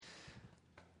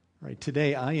All right,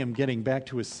 today I am getting back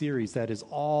to a series that is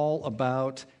all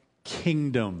about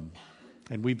kingdom.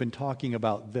 And we've been talking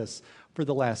about this for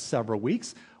the last several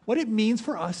weeks, what it means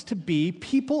for us to be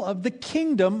people of the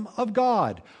kingdom of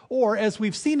God. Or as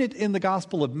we've seen it in the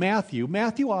Gospel of Matthew,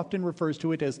 Matthew often refers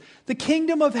to it as the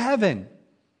kingdom of heaven.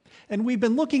 And we've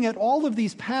been looking at all of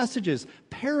these passages,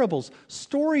 parables,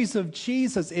 stories of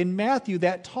Jesus in Matthew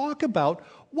that talk about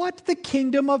what the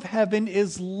kingdom of heaven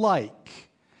is like.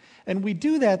 And we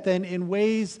do that then in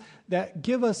ways that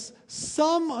give us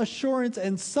some assurance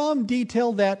and some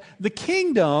detail that the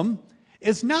kingdom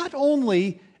is not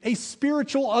only a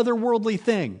spiritual, otherworldly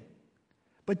thing,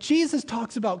 but Jesus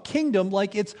talks about kingdom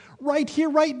like it's right here,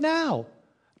 right now.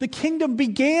 The kingdom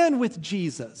began with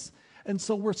Jesus. And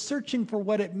so we're searching for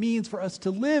what it means for us to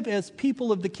live as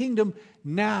people of the kingdom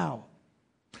now.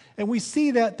 And we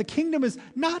see that the kingdom is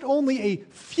not only a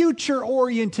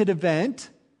future-oriented event,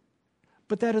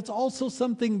 but that it's also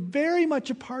something very much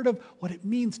a part of what it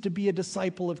means to be a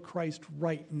disciple of Christ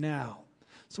right now.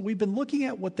 So we've been looking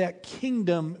at what that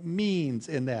kingdom means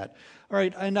in that. All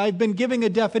right, and I've been giving a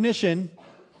definition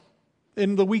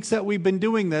in the weeks that we've been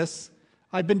doing this.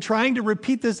 I've been trying to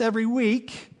repeat this every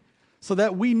week so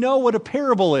that we know what a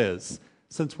parable is,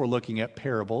 since we're looking at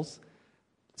parables.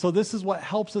 So this is what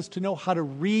helps us to know how to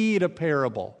read a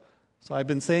parable. So I've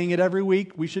been saying it every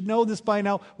week. We should know this by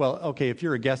now. Well, okay, if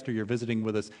you're a guest or you're visiting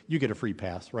with us, you get a free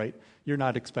pass, right? You're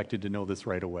not expected to know this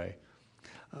right away.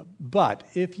 But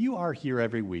if you are here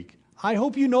every week, I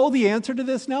hope you know the answer to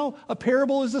this now. A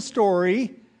parable is a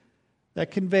story that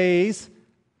conveys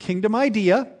kingdom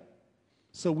idea.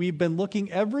 So we've been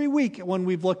looking every week when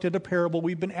we've looked at a parable,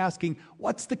 we've been asking,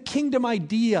 what's the kingdom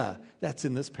idea that's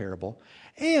in this parable?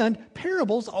 And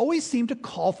parables always seem to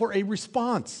call for a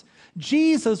response.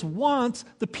 Jesus wants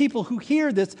the people who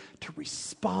hear this to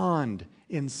respond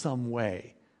in some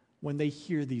way when they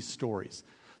hear these stories.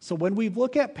 So when we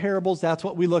look at parables, that's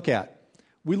what we look at.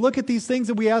 We look at these things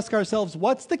and we ask ourselves,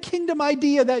 what's the kingdom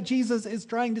idea that Jesus is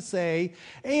trying to say?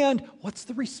 And what's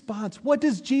the response? What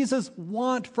does Jesus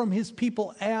want from his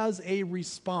people as a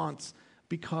response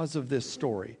because of this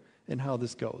story and how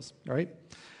this goes? All right?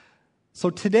 So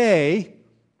today,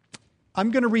 I'm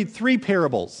going to read 3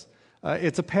 parables.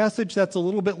 It's a passage that's a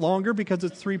little bit longer because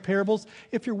it's 3 parables.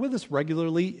 If you're with us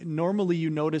regularly, normally you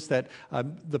notice that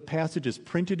the passage is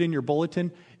printed in your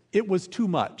bulletin. It was too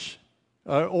much.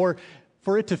 Or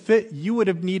for it to fit, you would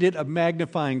have needed a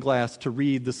magnifying glass to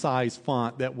read the size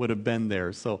font that would have been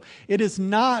there. So it is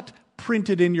not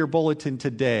printed in your bulletin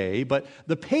today, but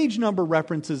the page number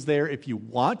reference is there if you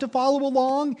want to follow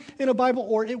along in a Bible,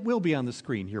 or it will be on the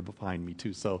screen here behind me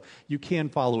too, so you can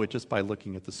follow it just by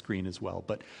looking at the screen as well.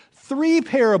 But 3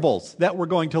 parables that we're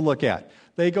going to look at.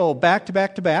 They go back to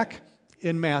back to back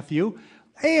in Matthew,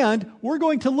 and we're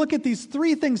going to look at these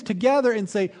 3 things together and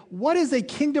say, what is a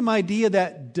kingdom idea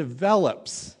that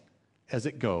develops as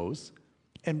it goes,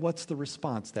 and what's the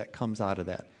response that comes out of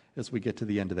that as we get to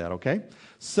the end of that, okay?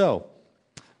 So,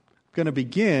 I'm going to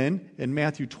begin in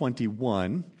Matthew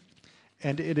 21,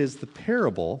 and it is the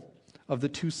parable of the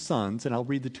 2 sons, and I'll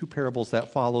read the 2 parables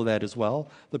that follow that as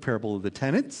well, the parable of the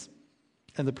tenants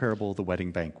and the parable of the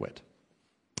wedding banquet.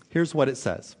 Here's what it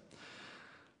says.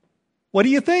 What do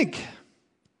you think?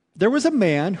 There was a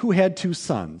man who had 2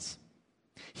 sons.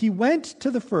 He went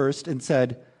to the first and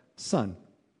said, "Son,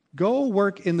 go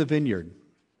work in the vineyard."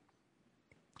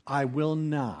 "I will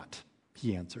not,"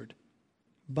 he answered.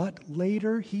 But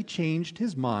later he changed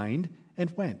his mind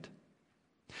and went.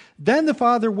 Then the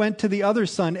father went to the other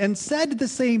son and said the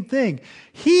same thing.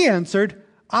 He answered,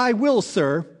 "I will,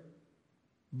 sir."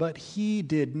 But he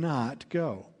did not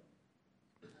go.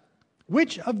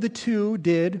 Which of the 2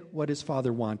 did what his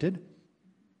father wanted?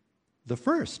 "The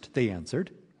first," they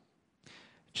answered.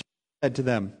 Jesus said to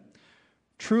them,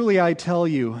 "Truly I tell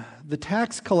you, the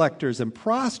tax collectors and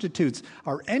prostitutes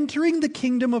are entering the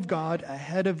kingdom of God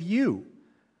ahead of you.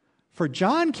 For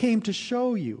John came to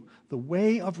show you the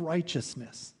way of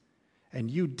righteousness,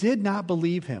 and you did not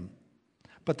believe him.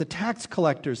 But the tax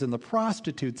collectors and the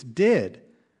prostitutes did.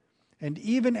 And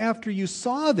even after you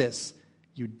saw this,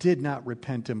 you did not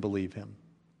repent and believe him."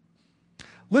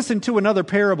 Listen to another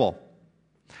parable.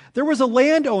 There was a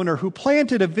landowner who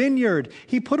planted a vineyard.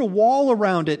 He put a wall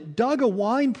around it, dug a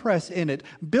wine press in it,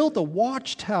 built a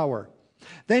watchtower.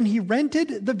 Then he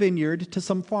rented the vineyard to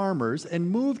some farmers and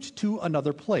moved to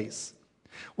another place.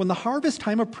 When the harvest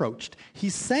time approached, he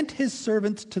sent his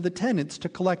servants to the tenants to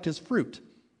collect his fruit.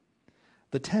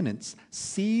 The tenants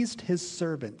seized his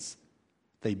servants.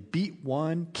 They beat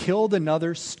one, killed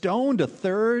another, stoned a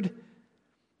third.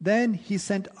 Then he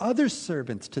sent other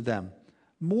servants to them,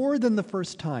 more than the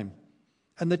first time.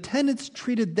 and the tenants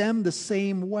treated them the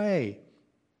same way.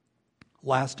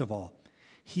 Last of all,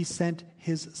 he sent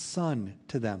his son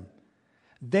to them.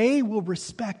 They will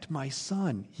respect my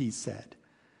son, he said.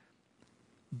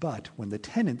 But when the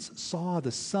tenants saw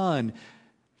the son,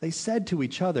 they said to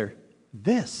each other,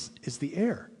 this is the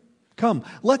heir. Come,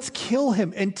 let's kill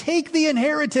him and take the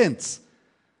inheritance.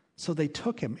 So they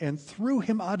took him and threw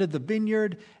him out of the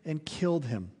vineyard and killed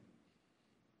him.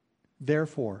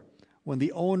 Therefore, when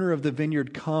the owner of the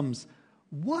vineyard comes,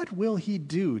 what will he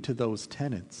do to those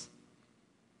tenants?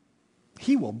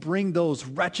 He will bring those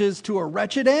wretches to a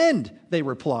wretched end, they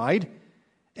replied,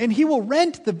 and he will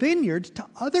rent the vineyard to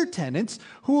other tenants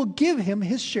who will give him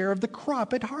his share of the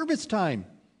crop at harvest time.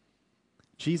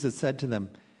 Jesus said to them,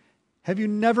 have you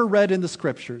never read in the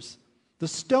scriptures, the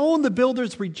stone the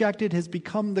builders rejected has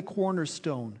become the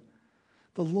cornerstone.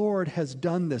 The Lord has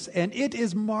done this, and it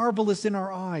is marvelous in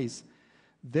our eyes.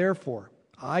 Therefore,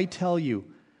 I tell you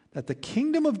that the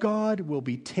kingdom of God will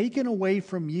be taken away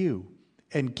from you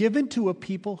and given to a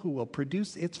people who will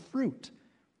produce its fruit.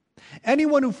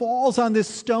 Anyone who falls on this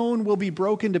stone will be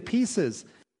broken to pieces.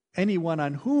 Anyone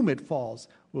on whom it falls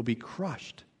will be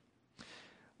crushed.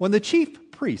 When the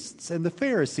chief priests and the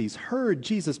Pharisees heard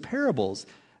Jesus' parables,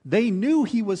 they knew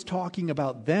he was talking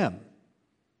about them.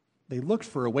 They looked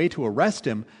for a way to arrest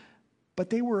him, but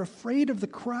they were afraid of the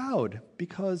crowd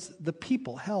because the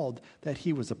people held that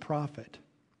he was a prophet.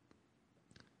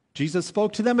 Jesus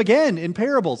spoke to them again in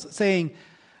parables, saying,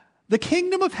 the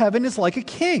kingdom of heaven is like a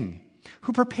king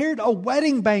who prepared a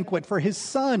wedding banquet for his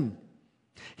son.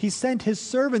 He sent his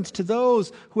servants to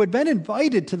those who had been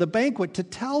invited to the banquet to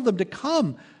tell them to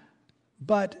come,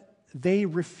 but they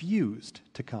refused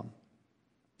to come.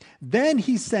 Then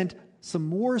he sent some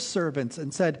more servants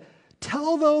and said,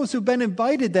 tell those who've been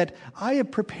invited that I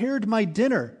have prepared my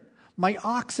dinner. My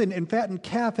oxen and fattened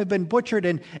calf have been butchered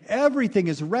and everything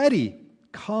is ready.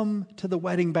 Come to the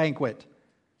wedding banquet.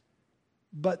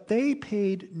 But they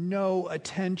paid no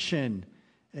attention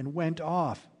and went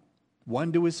off,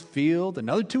 one to his field,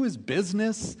 another to his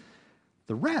business.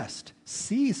 The rest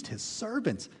seized his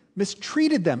servants,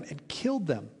 mistreated them, and killed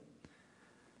them.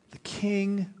 The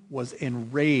king was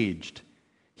enraged.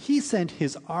 He sent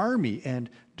his army and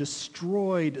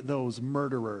destroyed those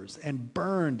murderers and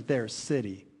burned their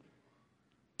city.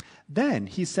 Then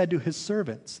he said to his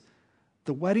servants,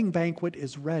 the wedding banquet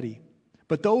is ready,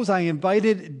 but those I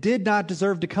invited did not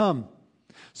deserve to come.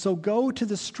 So go to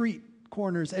the street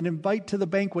corners and invite to the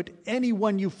banquet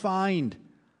anyone you find.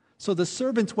 So the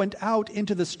servants went out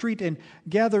into the street and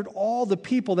gathered all the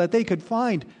people that they could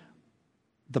find,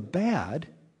 the bad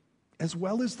as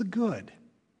well as the good.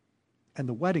 And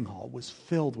the wedding hall was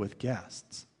filled with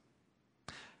guests.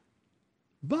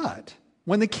 But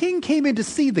when the king came in to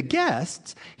see the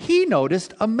guests, he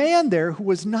noticed a man there who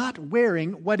was not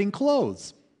wearing wedding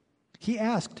clothes. He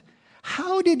asked,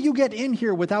 how did you get in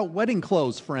here without wedding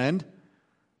clothes, friend?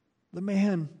 The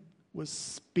man was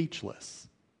speechless.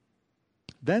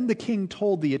 Then the king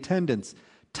told the attendants,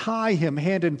 tie him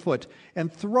hand and foot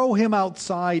and throw him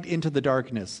outside into the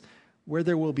darkness, where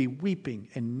there will be weeping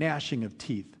and gnashing of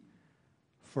teeth.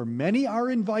 For many are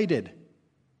invited,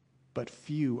 but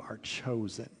few are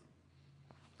chosen.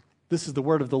 This is the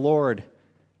word of the Lord.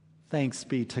 Thanks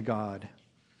be to God.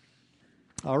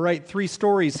 All right, 3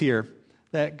 stories here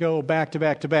that go back to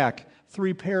back to back.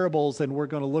 3 parables, and we're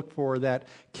going to look for that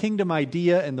kingdom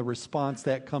idea and the response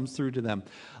that comes through to them.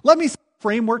 Let me set a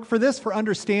framework for this, for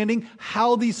understanding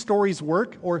how these stories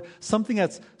work, or something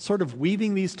that's sort of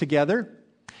weaving these together.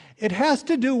 It has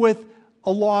to do with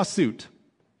a lawsuit,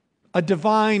 a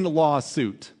divine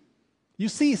lawsuit. You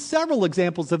see several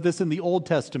examples of this in the Old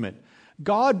Testament.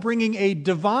 God bringing a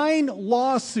divine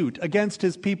lawsuit against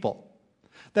his people.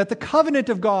 That the covenant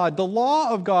of God, the law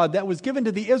of God that was given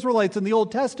to the Israelites in the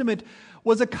Old Testament,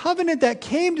 was a covenant that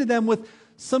came to them with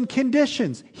some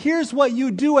conditions. Here's what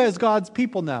you do as God's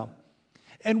people now.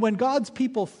 And when God's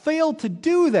people fail to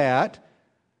do that,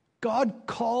 God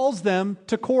calls them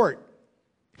to court.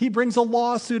 He brings a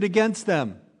lawsuit against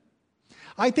them.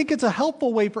 I think it's a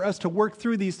helpful way for us to work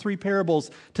through these 3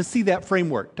 parables to see that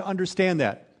framework, to understand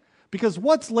that. Because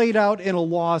what's laid out in a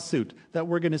lawsuit that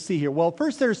we're going to see here? Well,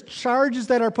 first there's charges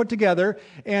that are put together,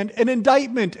 and an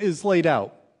indictment is laid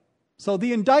out. So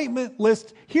the indictment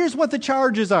list, here's what the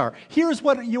charges are. Here's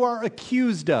what you are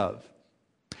accused of.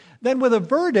 Then with a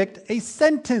verdict, a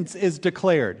sentence is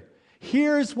declared.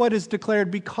 Here's what is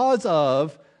declared because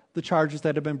of the charges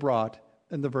that have been brought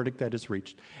and the verdict that is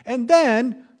reached. And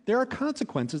then there are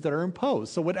consequences that are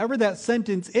imposed. So whatever that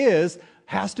sentence is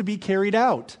has to be carried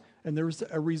out. And there's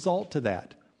a result to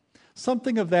that.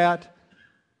 Something of that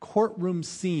courtroom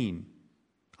scene.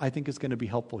 I think is going to be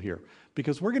helpful here,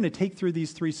 because we're going to take through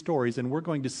these three stories and we're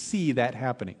going to see that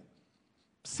happening.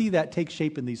 See that take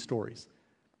shape in these stories.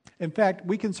 In fact,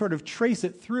 we can sort of trace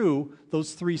it through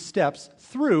those three steps,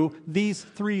 through these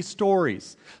three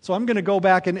stories. So I'm going to go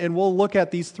back and we'll look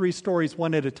at these three stories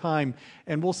one at a time,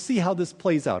 and we'll see how this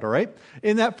plays out, all right?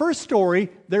 In that first story,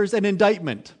 there's an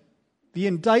indictment. The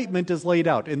indictment is laid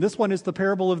out, and this one is the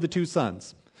parable of the two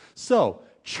sons. So,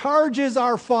 charges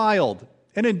are filed.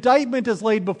 An indictment is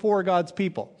laid before God's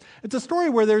people. It's a story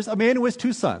where there's a man who has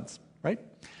two sons, right?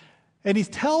 And he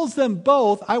tells them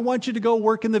both, I want you to go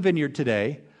work in the vineyard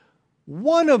today.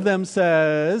 One of them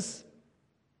says,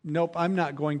 nope, I'm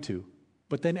not going to,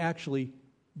 but then actually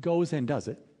goes and does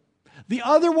it. The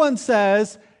other one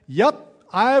says, yep,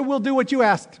 I will do what you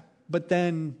asked, but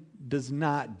then does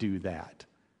not do that.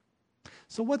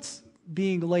 So what's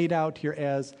being laid out here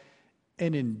as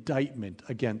an indictment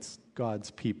against God's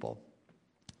people?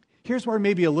 Here's where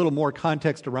maybe a little more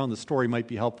context around the story might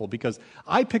be helpful, because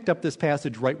I picked up this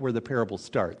passage right where the parable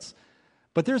starts.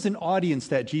 But there's an audience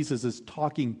that Jesus is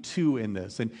talking to in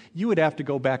this, and you would have to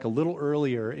go back a little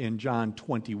earlier in Matthew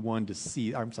 21 to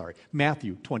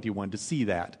see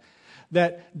that.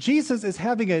 That Jesus is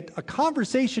having a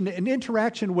conversation, an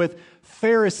interaction with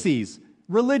Pharisees,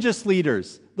 religious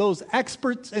leaders, those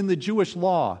experts in the Jewish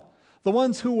law, the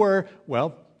ones who were,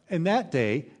 well, in that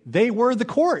day, they were the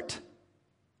court.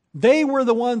 They were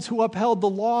the ones who upheld the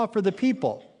law for the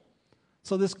people.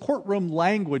 So this courtroom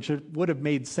language would have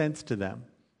made sense to them.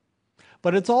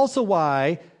 But it's also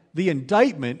why the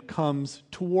indictment comes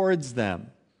towards them,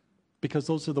 because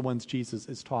those are the ones Jesus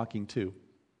is talking to.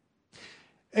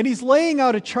 And he's laying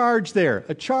out a charge there,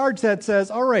 a charge that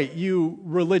says, all right, you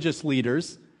religious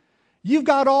leaders, you've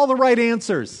got all the right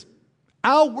answers.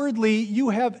 Outwardly, you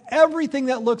have everything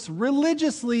that looks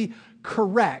religiously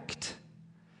correct.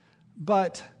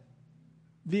 But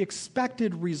the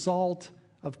expected result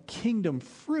of kingdom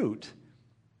fruit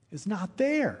is not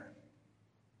there.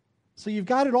 So you've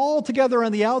got it all together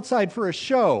on the outside for a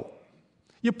show.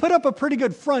 You put up a pretty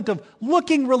good front of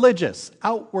looking religious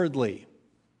outwardly.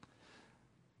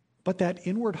 But that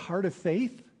inward heart of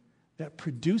faith that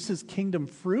produces kingdom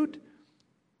fruit,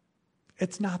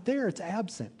 it's not there, it's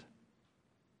absent.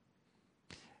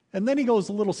 And then he goes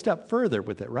a little step further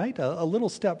with it, right? A little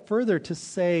step further to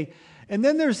say, and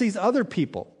then there's these other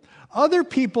people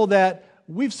that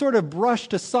we've sort of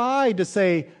brushed aside to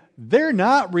say, they're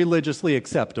not religiously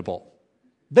acceptable.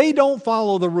 They don't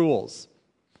follow the rules.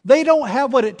 They don't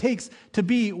have what it takes to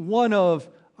be one of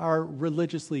our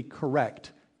religiously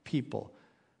correct people.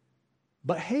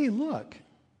 But hey, look,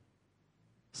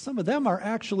 some of them are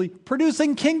actually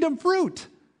producing kingdom fruit.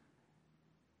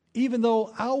 Even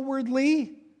though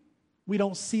outwardly we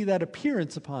don't see that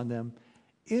appearance upon them,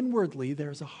 inwardly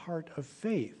there's a heart of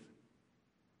faith.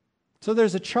 So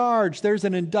there's a charge, there's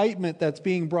an indictment that's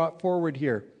being brought forward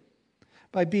here.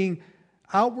 By being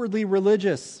outwardly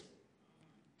religious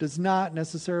does not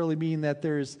necessarily mean that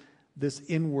there's this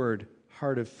inward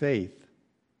heart of faith.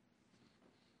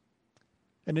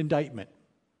 An indictment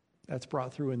that's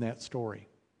brought through in that story.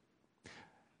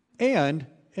 And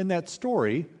in that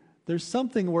story, there's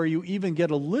something where you even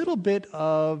get a little bit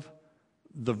of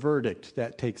the verdict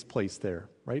that takes place there,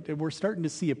 right? And we're starting to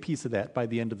see a piece of that by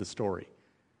the end of the story.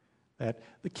 That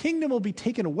the kingdom will be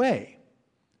taken away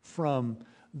from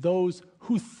those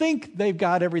who think they've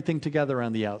got everything together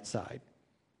on the outside.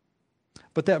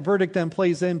 But that verdict then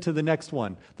plays into the next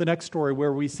one, the next story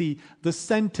where we see the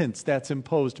sentence that's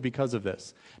imposed because of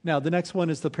this. Now, the next one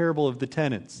is the parable of the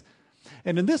tenants.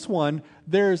 And in this one,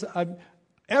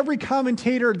 every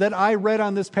commentator that I read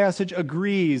on this passage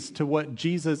agrees to what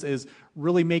Jesus is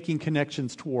really making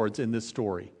connections towards in this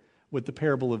story with the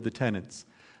parable of the tenants.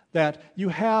 That you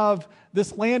have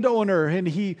this landowner and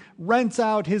he rents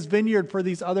out his vineyard for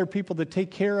these other people to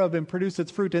take care of and produce its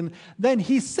fruit. And then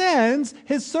he sends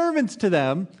his servants to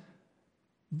them,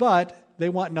 but they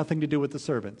want nothing to do with the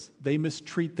servants. They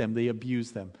mistreat them. They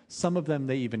abuse them. Some of them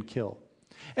they even kill.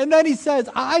 And then he says,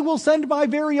 I will send my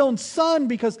very own son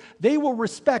because they will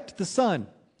respect the son.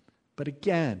 But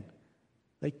again,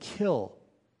 they kill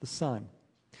the son.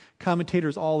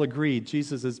 Commentators all agree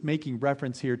Jesus is making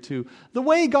reference here to the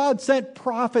way God sent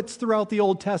prophets throughout the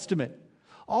Old Testament.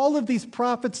 All of these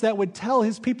prophets that would tell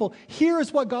his people,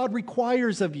 here's what God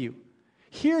requires of you.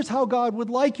 Here's how God would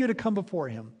like you to come before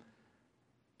him.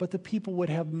 But the people would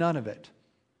have none of it.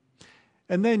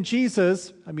 And then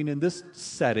Jesus, in this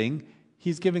setting,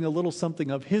 he's giving a little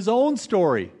something of his own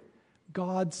story.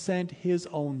 God sent his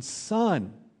own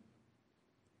son.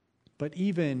 But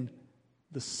even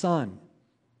the son,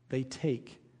 they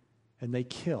take and they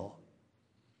kill.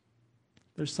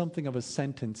 there's something of a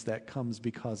sentence that comes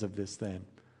because of this then.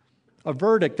 A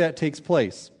verdict that takes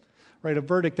place, right? A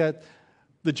verdict that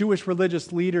the Jewish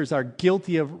religious leaders are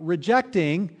guilty of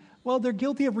rejecting. Well, they're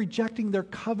guilty of rejecting their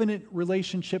covenant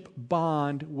relationship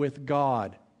bond with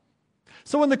God.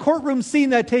 So in the courtroom scene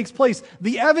that takes place,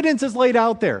 the evidence is laid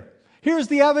out there. Here's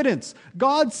the evidence.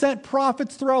 God sent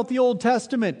prophets throughout the Old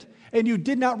Testament, and you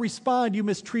did not respond. You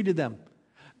mistreated them.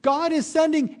 God is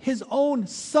sending his own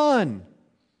Son,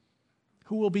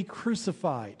 who will be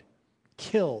crucified,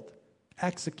 killed,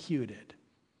 executed.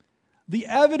 The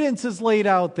evidence is laid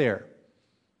out there.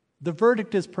 The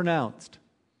verdict is pronounced.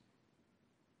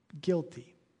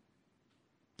 Guilty.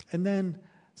 And then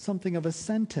something of a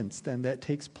sentence then that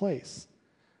takes place.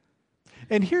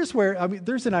 And here's where,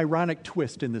 there's an ironic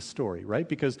twist in this story, right?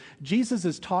 Because Jesus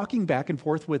is talking back and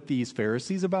forth with these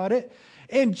Pharisees about it.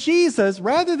 And Jesus,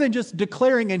 rather than just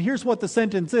declaring, and here's what the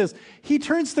sentence is, he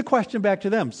turns the question back to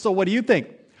them. So what do you think?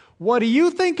 What do you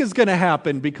think is going to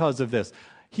happen because of this?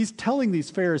 He's telling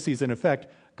these Pharisees, in effect,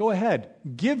 go ahead,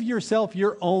 give yourself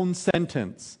your own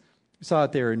sentence. We saw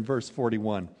it there in verse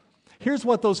 41. Here's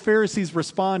what those Pharisees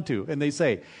respond to, and they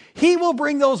say, he will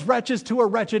bring those wretches to a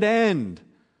wretched end.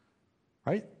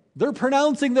 Right? They're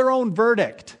pronouncing their own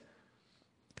verdict.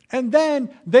 And then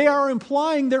they are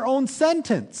implying their own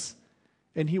sentence.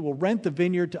 And he will rent the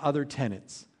vineyard to other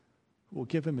tenants, who will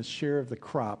give him a share of the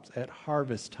crops at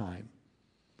harvest time.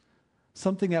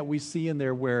 Something that we see in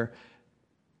there where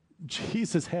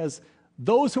Jesus has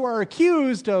those who are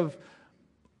accused of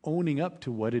owning up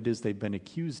to what it is they've been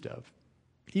accused of,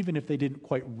 even if they didn't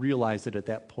quite realize it at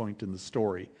that point in the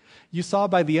story. You saw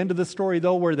by the end of the story,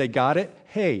 though, where they got it.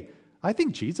 Hey, I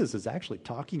think Jesus is actually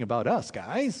talking about us,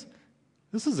 guys.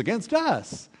 This is against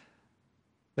us.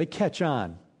 They catch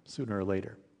on sooner or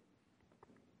later.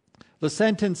 The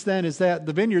sentence then is that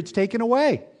the vineyard's taken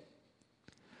away.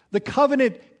 The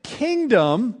covenant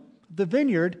kingdom, the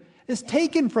vineyard, is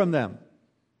taken from them.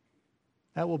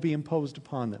 That will be imposed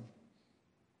upon them.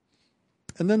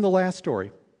 And then the last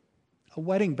story, a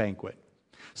wedding banquet.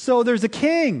 So there's a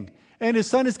king, and his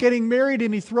son is getting married,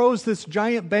 and he throws this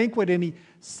giant banquet, and he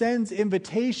sends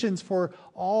invitations for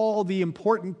all the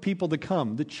important people to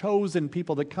come, the chosen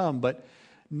people to come, but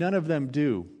none of them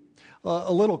do.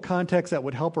 A little context that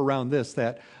would help around this,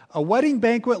 that a wedding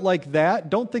banquet like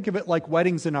that, don't think of it like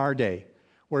weddings in our day,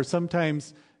 where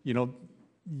sometimes,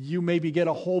 you maybe get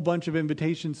a whole bunch of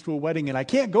invitations to a wedding, and I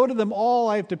can't go to them all.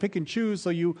 I have to pick and choose, so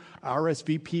you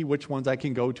RSVP which ones I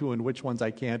can go to and which ones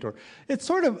I can't. Or it's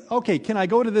sort of, okay, can I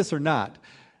go to this or not?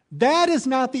 That is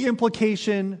not the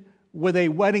implication with a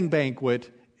wedding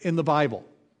banquet in the Bible.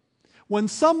 When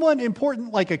someone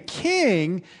important like a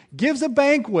king gives a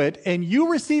banquet and you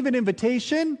receive an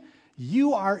invitation,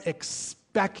 you are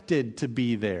expected to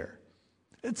be there.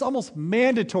 It's almost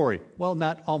mandatory. Well,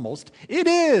 not almost. It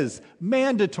is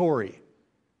mandatory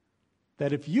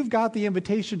that if you've got the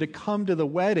invitation to come to the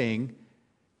wedding,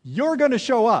 you're going to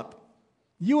show up.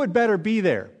 You had better be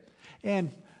there.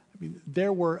 And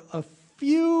there were a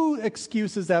few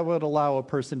excuses that would allow a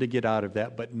person to get out of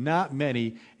that, but not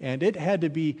many. And it had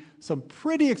to be some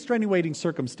pretty extenuating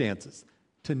circumstances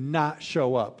to not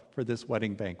show up for this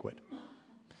wedding banquet.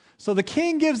 So the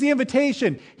king gives the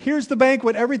invitation. Here's the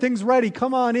banquet. Everything's ready.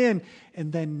 Come on in.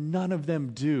 And then none of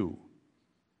them do.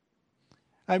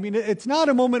 It's not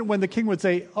a moment when the king would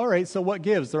say, all right, so what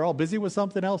gives? They're all busy with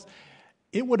something else.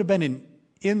 It would have been an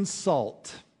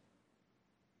insult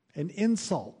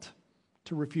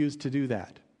to refuse to do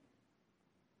that.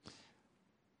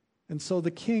 And so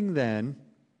the king then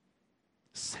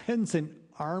sends an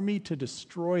army to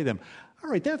destroy them. All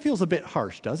right, that feels a bit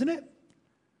harsh, doesn't it?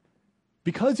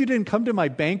 Because you didn't come to my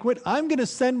banquet, I'm going to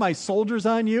send my soldiers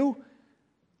on you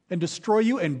and destroy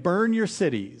you and burn your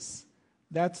cities.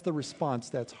 That's the response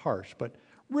that's harsh, but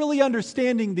really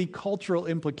understanding the cultural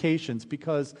implications,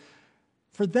 because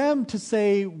for them to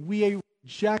say we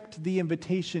reject the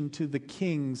invitation to the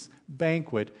king's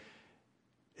banquet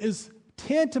is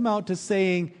tantamount to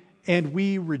saying, and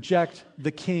we reject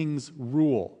the king's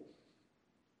rule.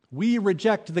 We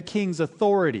reject the king's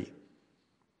authority.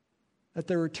 That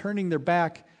they were turning their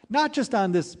back, not just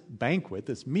on this banquet,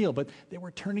 this meal, but they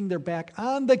were turning their back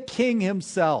on the king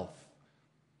himself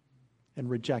and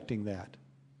rejecting that.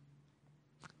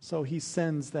 So he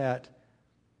sends that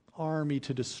army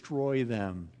to destroy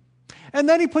them. And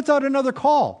then he puts out another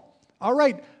call. All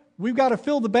right, we've got to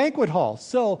fill the banquet hall,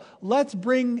 so let's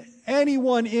bring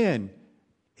anyone in.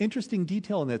 Interesting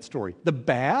detail in that story. The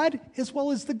bad as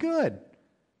well as the good.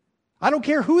 I don't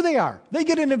care who they are. They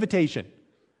get an invitation.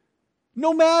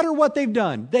 No matter what they've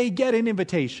done, they get an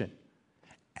invitation.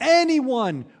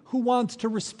 Anyone who wants to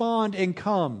respond and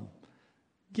come,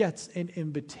 gets an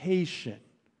invitation.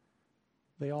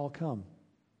 They all come.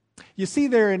 You see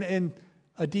there in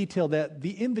a detail that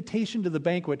the invitation to the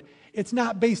banquet, it's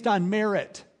not based on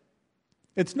merit.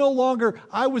 It's no longer,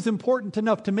 I was important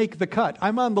enough to make the cut.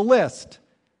 I'm on the list.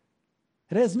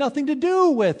 It has nothing to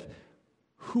do with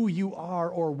who you are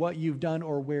or what you've done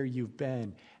or where you've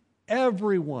been.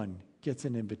 Everyone gets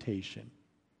an invitation.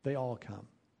 They all come.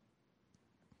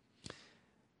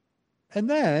 And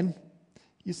then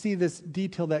you see this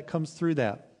detail that comes through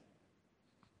that.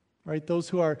 Right? Those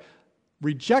who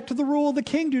reject the rule of the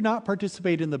king do not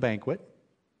participate in the banquet.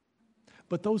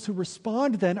 But those who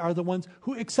respond then are the ones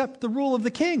who accept the rule of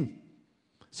the king.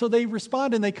 So they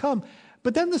respond and they come.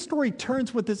 But then the story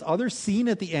turns with this other scene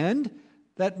at the end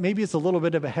that maybe is a little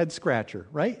bit of a head scratcher,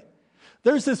 right?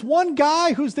 There's this one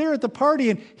guy who's there at the party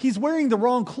and he's wearing the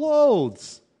wrong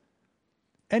clothes.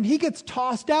 And he gets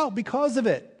tossed out because of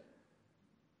it.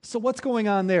 So what's going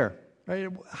on there? Right?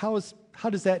 How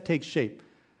does that take shape?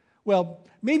 Well,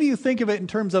 maybe you think of it in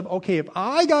terms of, okay, if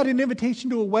I got an invitation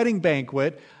to a wedding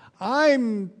banquet,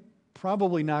 I'm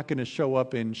probably not going to show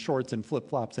up in shorts and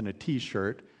flip-flops and a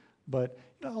t-shirt, but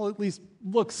I'll at least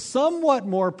look somewhat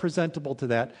more presentable to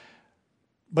that.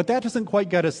 But that doesn't quite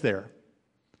get us there.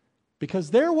 Because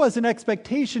there was an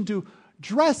expectation to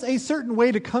dress a certain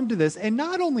way to come to this. And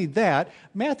not only that,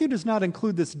 Matthew does not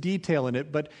include this detail in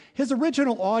it, but his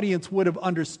original audience would have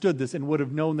understood this and would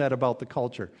have known that about the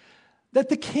culture. That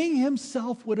the king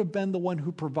himself would have been the one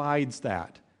who provides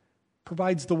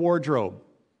the wardrobe.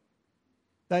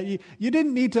 That you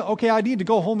didn't need to, okay, I need to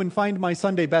go home and find my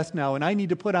Sunday best now, and I need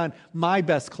to put on my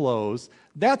best clothes.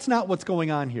 That's not what's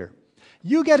going on here.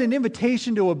 You get an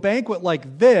invitation to a banquet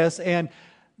like this, and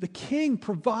the king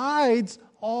provides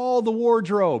all the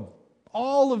wardrobe,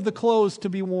 all of the clothes to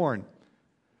be worn.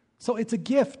 So it's a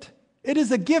gift. It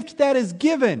is a gift that is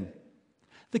given.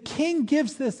 The king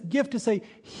gives this gift to say,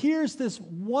 here's this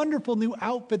wonderful new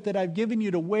outfit that I've given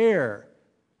you to wear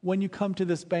when you come to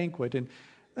this banquet. And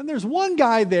then there's one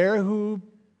guy there who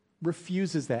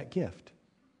refuses that gift.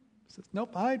 He says,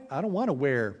 nope, I don't want to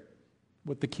wear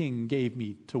what the king gave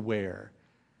me to wear.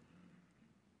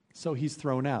 So he's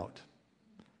thrown out.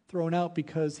 Thrown out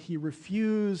because he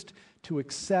refused to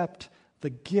accept the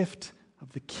gift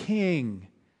of the king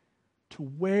to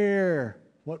wear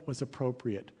what was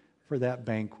appropriate for that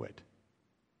banquet.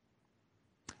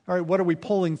 All right, what are we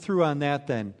pulling through on that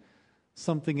then?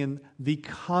 Something in the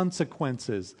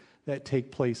consequences that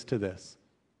take place to this,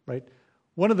 right?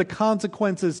 One of the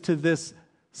consequences to this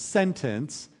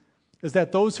sentence is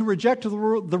that those who reject the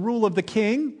rule of the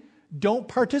king don't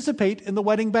participate in the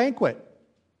wedding banquet.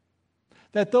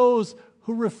 That those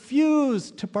who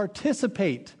refuse to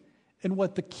participate in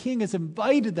what the king has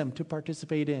invited them to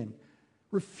participate in,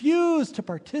 refuse to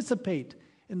participate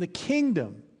in the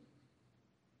kingdom,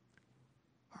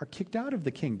 are kicked out of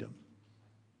the kingdom.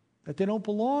 That they don't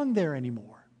belong there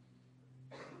anymore.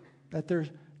 That they're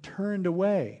turned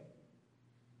away.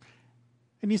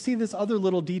 And you see this other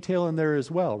little detail in there as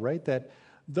well, right? That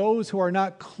those who are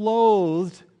not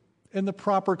clothed in the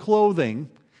proper clothing,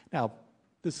 now,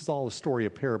 this is all a story, a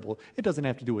parable. It doesn't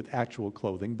have to do with actual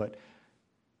clothing, but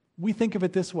we think of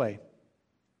it this way,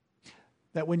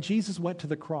 that when Jesus went to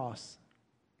the cross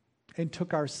and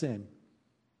took our sin,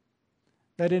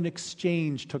 that an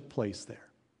exchange took place there.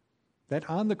 That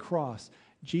on the cross,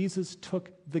 Jesus took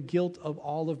the guilt of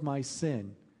all of my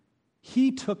sin.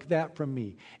 He took that from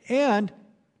me and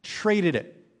traded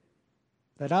it.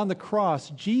 That on the cross,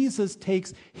 Jesus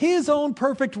takes his own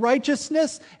perfect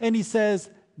righteousness and he says,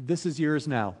 this is yours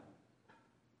now.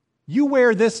 You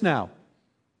wear this now.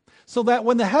 So that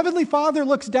when the Heavenly Father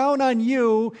looks down on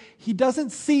you, he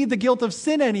doesn't see the guilt of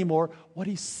sin anymore. What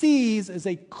he sees is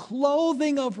a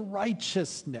clothing of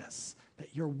righteousness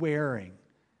that you're wearing.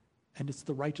 And it's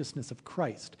the righteousness of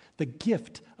Christ, the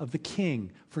gift of the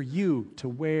King for you to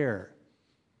wear.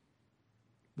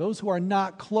 Those who are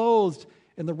not clothed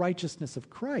in the righteousness of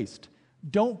Christ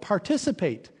don't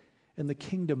participate in the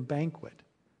kingdom banquet.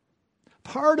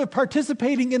 Part of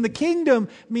participating in the kingdom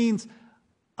means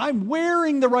I'm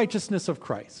wearing the righteousness of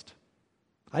Christ.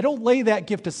 I don't lay that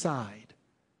gift aside.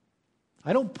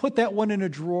 I don't put that one in a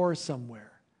drawer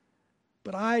somewhere.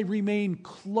 But I remain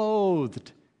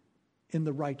clothed in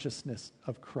the righteousness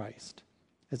of Christ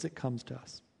as it comes to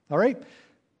us. All right?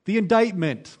 The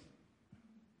indictment,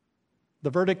 the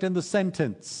verdict and the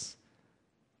sentence,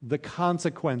 the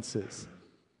consequences,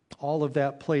 all of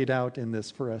that played out in this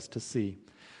for us to see.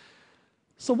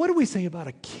 So what do we say about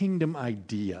a kingdom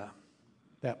idea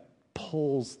that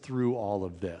pulls through all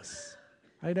of this?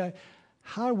 Right?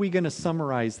 How are we going to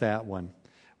summarize that one?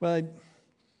 Well,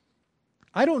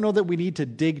 I don't know that we need to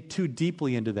dig too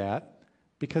deeply into that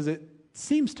because it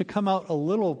seems to come out a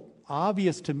little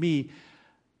obvious to me,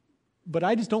 but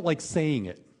I just don't like saying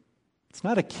it. It's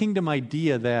not a kingdom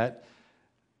idea that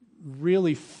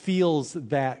really feels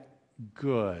that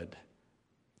good.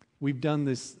 We've done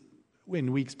this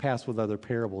in weeks past with other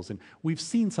parables, and we've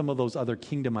seen some of those other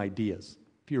kingdom ideas,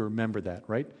 if you remember that,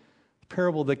 right? The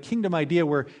parable, the kingdom idea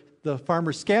where the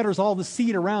farmer scatters all the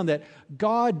seed around, that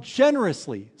God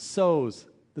generously sows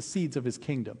the seeds of his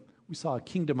kingdom. We saw a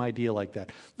kingdom idea like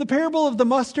that. The parable of the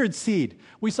mustard seed.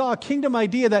 We saw a kingdom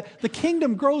idea that the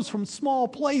kingdom grows from small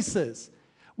places.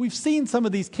 We've seen some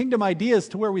of these kingdom ideas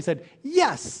to where we said,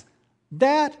 yes,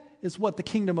 that is what the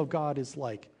kingdom of God is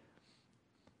like.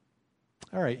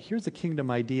 All right, here's a kingdom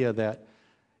idea that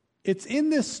it's in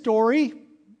this story,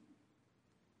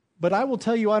 but I will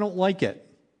tell you I don't like it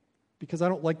because I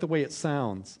don't like the way it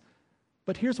sounds.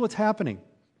 But here's what's happening.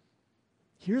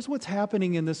 Here's what's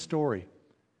happening in this story.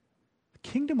 The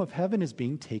kingdom of heaven is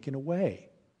being taken away,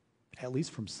 at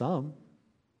least from some.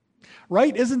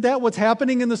 Right? Isn't that what's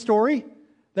happening in the story?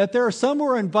 That there are some who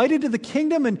are invited to the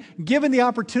kingdom and given the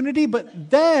opportunity, but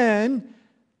then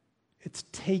it's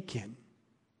taken.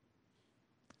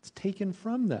 It's taken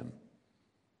from them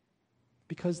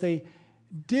because they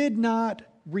did not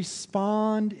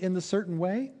respond in the certain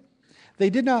way. They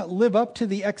did not live up to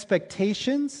the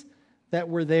expectations that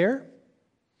were there.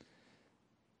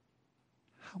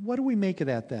 What do we make of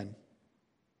that then?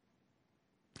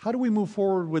 How do we move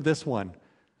forward with this one?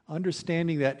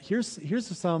 Understanding that here's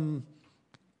some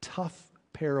tough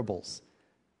parables.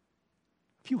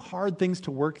 A few hard things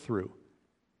to work through.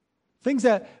 Things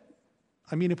that,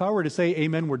 if I were to say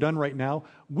amen, we're done right now,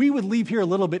 we would leave here a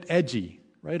little bit edgy,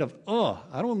 right?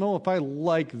 I don't know if I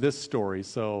like this story,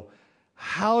 so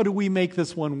how do we make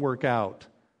this one work out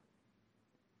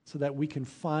so that we can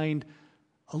find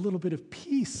a little bit of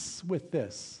peace with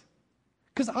this?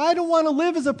 Because I don't want to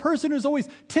live as a person who's always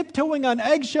tiptoeing on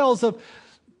eggshells of,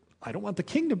 I don't want the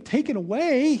kingdom taken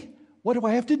away. What do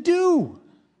I have to do?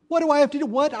 What do I have to do?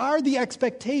 What are the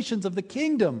expectations of the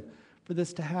kingdom for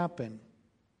this to happen?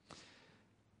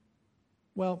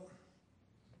 Well,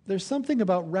 there's something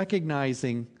about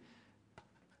recognizing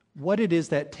what it is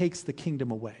that takes the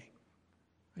kingdom away.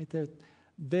 Right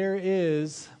there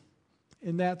is,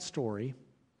 in that story,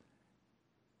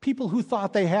 people who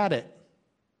thought they had it,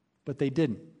 but they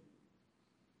didn't.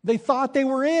 They thought they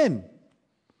were in,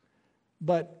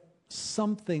 but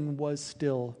something was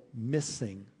still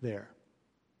missing there.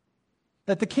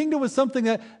 That the kingdom was something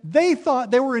that they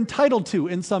thought they were entitled to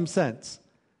in some sense.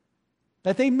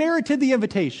 That they merited the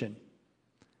invitation.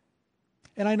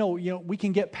 And I know, we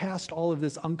can get past all of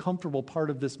this uncomfortable part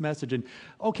of this message and,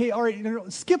 okay, all right,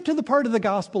 skip to the part of the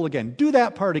gospel again. Do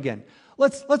that part again.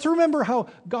 Let's remember how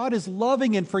God is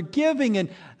loving and forgiving and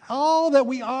all that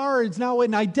we are is now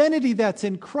an identity that's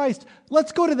in Christ.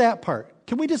 Let's go to that part.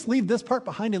 Can we just leave this part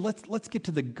behind and let's get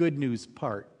to the good news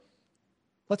part?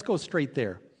 Let's go straight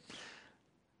there.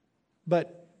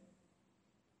 But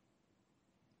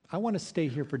I want to stay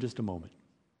here for just a moment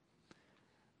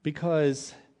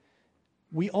because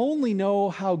we only know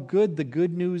how good the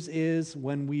good news is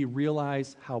when we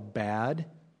realize how bad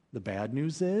the bad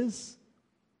news is.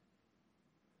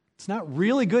 It's not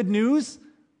really good news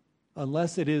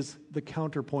unless it is the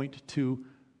counterpoint to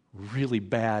really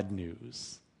bad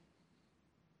news.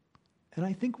 And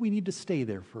I think we need to stay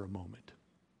there for a moment.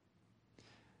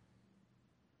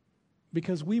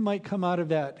 Because we might come out of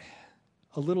that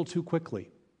a little too quickly.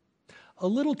 A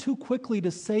little too quickly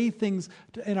to say things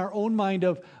in our own mind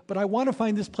of, but I want to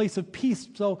find this place of peace.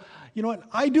 So, you know what?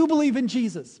 I do believe in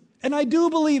Jesus. And I do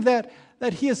believe that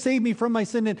He has saved me from my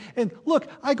sin. And look,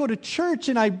 I go to church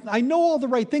and I know all the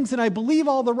right things and I believe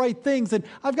all the right things. And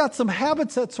I've got some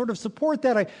habits that sort of support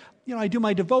that. I do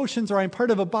my devotions or I'm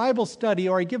part of a Bible study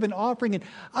or I give an offering. And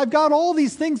I've got all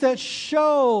these things that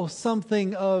show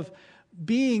something of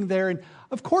being there. And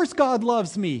of course God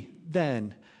loves me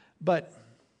then. But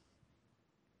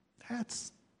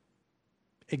that's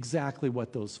exactly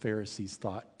what those Pharisees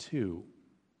thought too,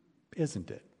 isn't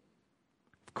it?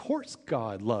 Of course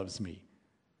God loves me.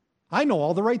 I know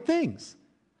all the right things.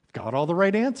 I've got all the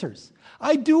right answers.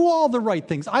 I do all the right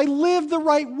things. I live the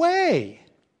right way.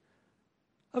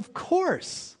 Of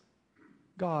course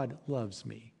God loves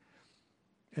me.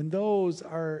 And those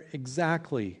are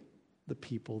exactly the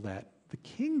people that the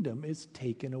kingdom is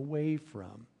taken away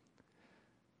from.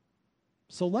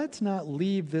 So let's not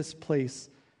leave this place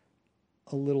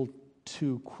a little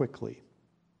too quickly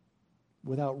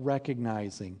without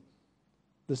recognizing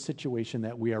the situation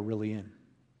that we are really in.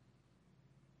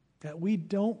 That we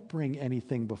don't bring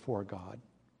anything before God.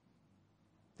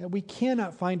 That we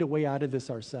cannot find a way out of this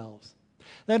ourselves.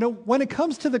 That when it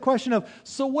comes to the question of,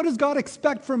 so what does God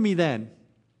expect from me then?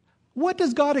 What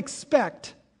does God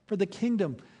expect for the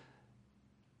kingdom?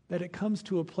 That it comes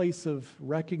to a place of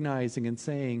recognizing and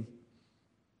saying,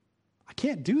 I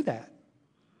can't do that.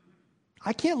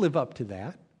 I can't live up to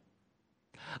that.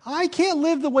 I can't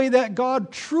live the way that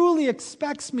God truly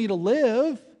expects me to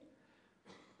live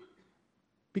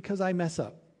because I mess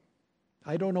up.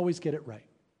 I don't always get it right.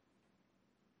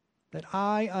 That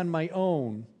I, on my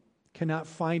own, cannot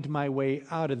find my way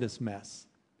out of this mess.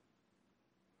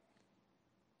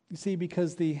 You see,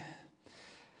 because the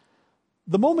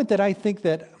moment that I think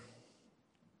that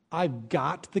I've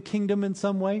got the kingdom in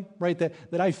some way, right,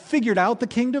 that I figured out the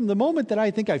kingdom, the moment that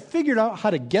I think I figured out how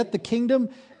to get the kingdom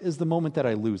is the moment that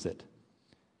I lose it.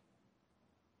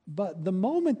 But the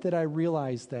moment that I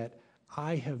realize that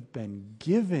I have been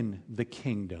given the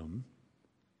kingdom,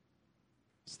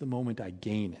 it's the moment I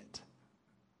gain it.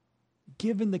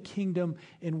 Given the kingdom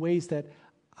in ways that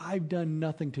I've done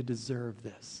nothing to deserve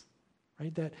this.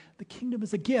 Right? That the kingdom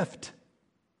is a gift.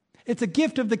 It's a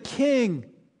gift of the King.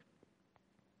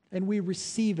 And we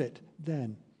receive it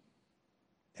then.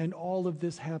 And all of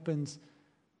this happens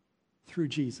through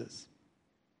Jesus.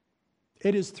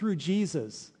 It is through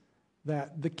Jesus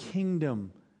that the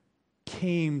kingdom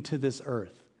came to this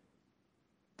earth,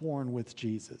 born with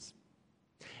Jesus.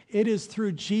 It is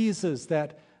through Jesus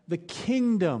that the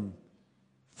kingdom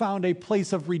found a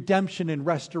place of redemption and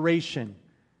restoration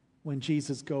when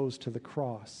Jesus goes to the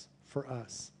cross for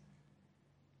us.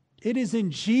 It is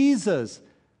in Jesus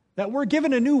that we're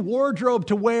given a new wardrobe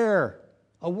to wear,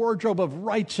 a wardrobe of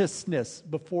righteousness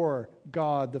before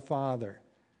God the Father.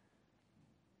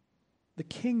 The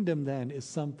kingdom then is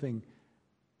something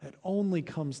that only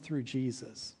comes through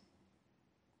Jesus.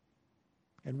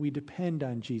 And we depend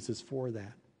on Jesus for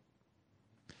that.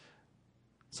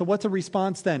 So what's a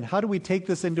response then? How do we take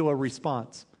this into a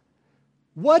response?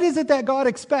 What is it that God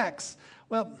expects?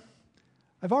 Well,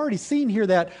 I've already seen here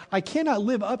that I cannot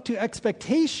live up to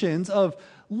expectations of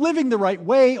living the right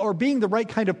way or being the right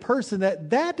kind of person.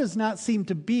 That does not seem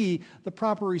to be the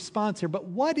proper response here. But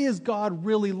what is God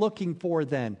really looking for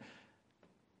then?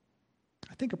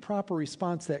 I think a proper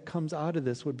response that comes out of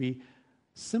this would be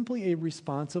simply a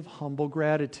response of humble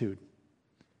gratitude.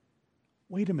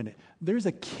 Wait a minute. There's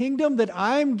a kingdom that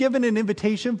I'm given an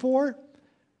invitation for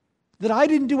that I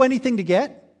didn't do anything to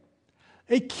get.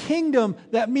 A kingdom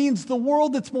that means the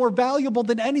world that's more valuable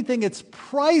than anything. It's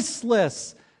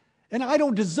priceless. And I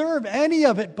don't deserve any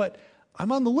of it, but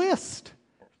I'm on the list.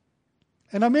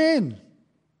 And I'm in.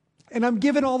 And I'm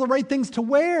given all the right things to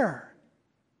wear.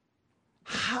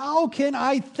 How can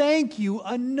I thank you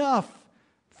enough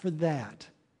for that?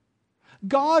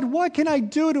 God, what can I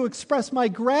do to express my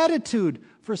gratitude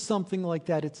for something like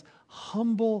that? It's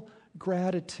humble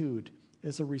gratitude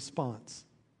as a response.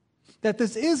 That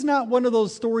this is not one of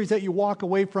those stories that you walk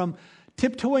away from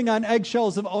tiptoeing on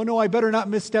eggshells of, oh no, I better not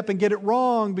misstep and get it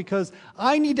wrong because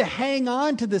I need to hang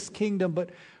on to this kingdom. But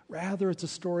rather, it's a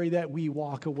story that we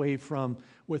walk away from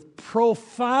with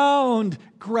profound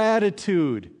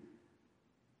gratitude.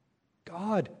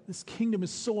 God, this kingdom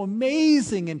is so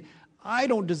amazing, and I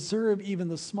don't deserve even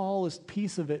the smallest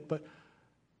piece of it, but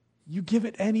you give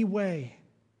it anyway.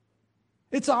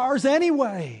 It's ours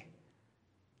anyway.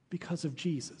 Because of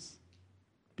Jesus.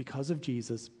 Because of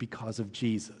Jesus. Because of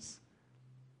Jesus.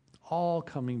 All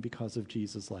coming because of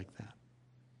Jesus like that.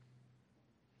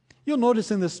 You'll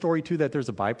notice in this story too that there's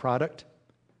a byproduct.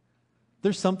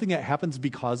 There's something that happens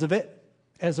because of it,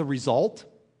 as a result.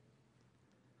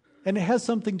 And it has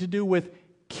something to do with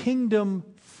kingdom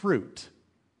fruit.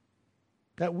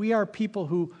 That we are people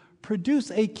who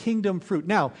produce a kingdom fruit.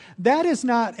 Now, that is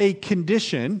not a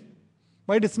condition,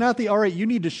 right? It's not all right, you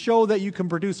need to show that you can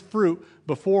produce fruit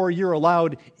before you're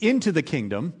allowed into the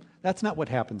kingdom. That's not what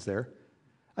happens there.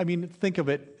 I mean, think of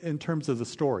it in terms of the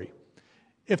story.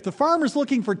 If the farmer's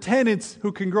looking for tenants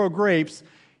who can grow grapes,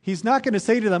 he's not going to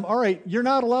say to them, all right, you're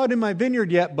not allowed in my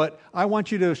vineyard yet, but I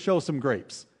want you to show some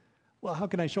grapes. Well, how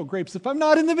can I show grapes if I'm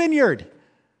not in the vineyard?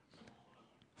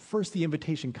 First, the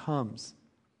invitation comes.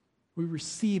 We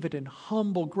receive it in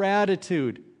humble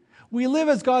gratitude. We live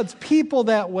as God's people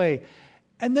that way.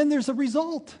 And then there's a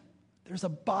result. There's a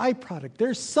byproduct.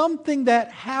 There's something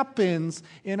that happens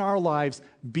in our lives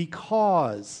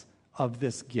because of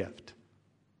this gift.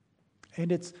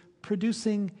 And it's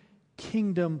producing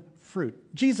kingdom fruit.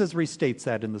 Jesus restates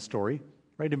that in the story.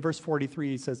 Right, in verse 43,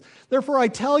 he says, therefore I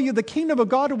tell you, the kingdom of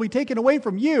God will be taken away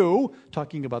from you,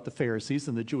 talking about the Pharisees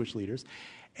and the Jewish leaders,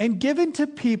 and given to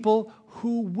people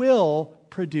who will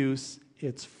produce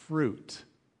its fruit.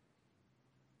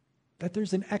 that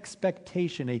there's an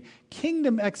expectation, a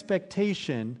kingdom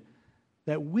expectation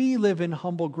that we live in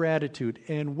humble gratitude.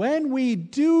 And when we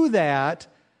do that,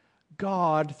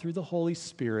 God, through the Holy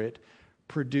Spirit,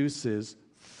 produces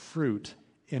fruit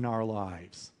in our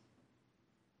lives.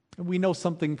 And we know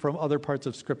something from other parts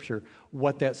of Scripture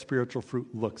what that spiritual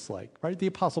fruit looks like, right? The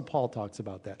Apostle Paul talks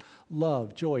about that.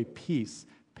 Love, joy, peace,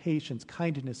 patience,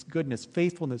 kindness, goodness,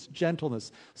 faithfulness,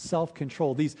 gentleness,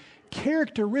 self-control. These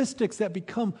characteristics that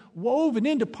become woven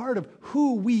into part of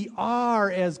who we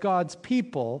are as God's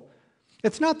people.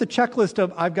 It's not the checklist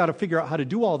of, I've got to figure out how to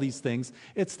do all these things.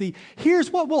 It's the,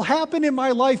 here's what will happen in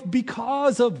my life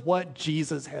because of what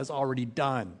Jesus has already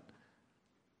done.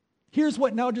 Here's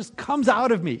what now just comes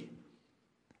out of me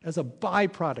as a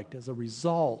byproduct, as a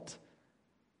result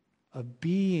of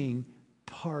being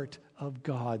part of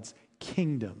God's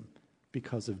kingdom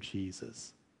because of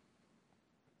Jesus.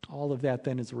 All of that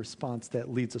then is a response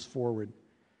that leads us forward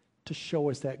to show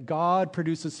us that God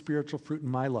produces spiritual fruit in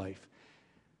my life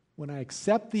when I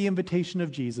accept the invitation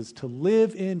of Jesus to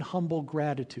live in humble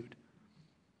gratitude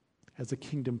as a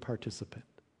kingdom participant.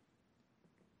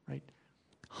 Right?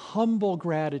 Humble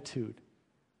gratitude.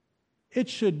 It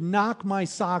should knock my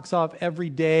socks off every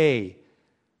day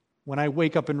when I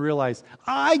wake up and realize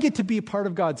I get to be a part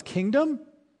of God's kingdom.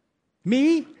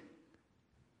 Me?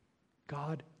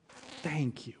 God,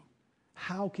 thank you.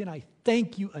 How can I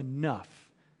thank you enough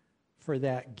for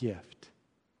that gift?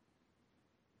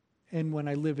 And when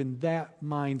I live in that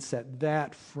mindset,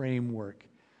 that framework,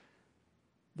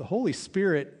 the Holy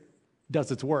Spirit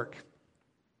does its work.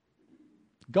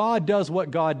 God does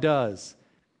what God does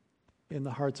in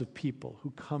the hearts of people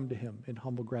who come to Him in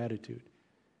humble gratitude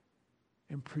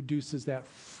and produces that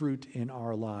fruit in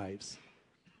our lives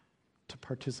to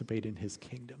participate in His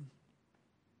kingdom.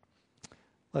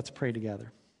 Let's pray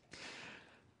together.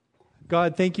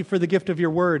 God, thank you for the gift of your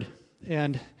word.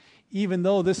 And even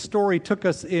though this story took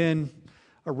us in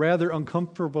a rather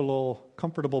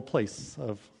comfortable place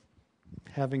of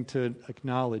having to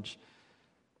acknowledge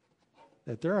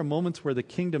that there are moments where the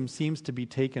kingdom seems to be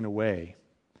taken away.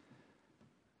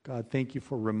 God, thank you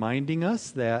for reminding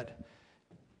us that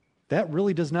that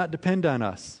really does not depend on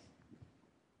us,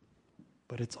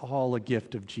 but it's all a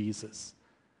gift of Jesus.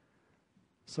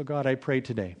 So God, I pray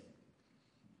today,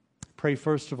 pray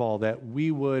first of all that we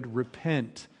would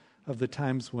repent of the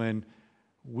times when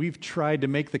we've tried to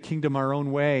make the kingdom our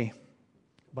own way,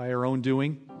 by our own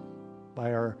doing,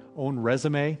 by our own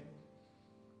resume.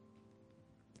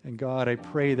 And God, I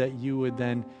pray that you would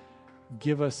then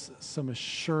give us some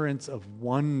assurance of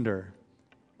wonder,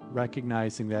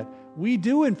 recognizing that we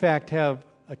do in fact have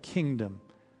a kingdom,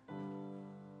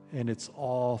 and it's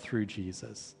all through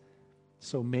Jesus.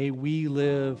 So may we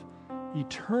live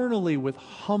eternally with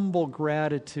humble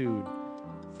gratitude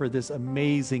for this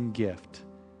amazing gift.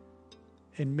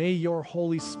 And may your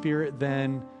Holy Spirit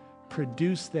then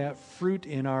produce that fruit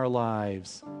in our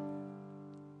lives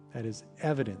that is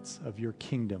evidence of your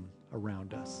kingdom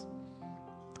around us.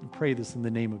 And pray this in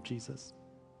the name of Jesus.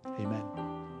 Amen.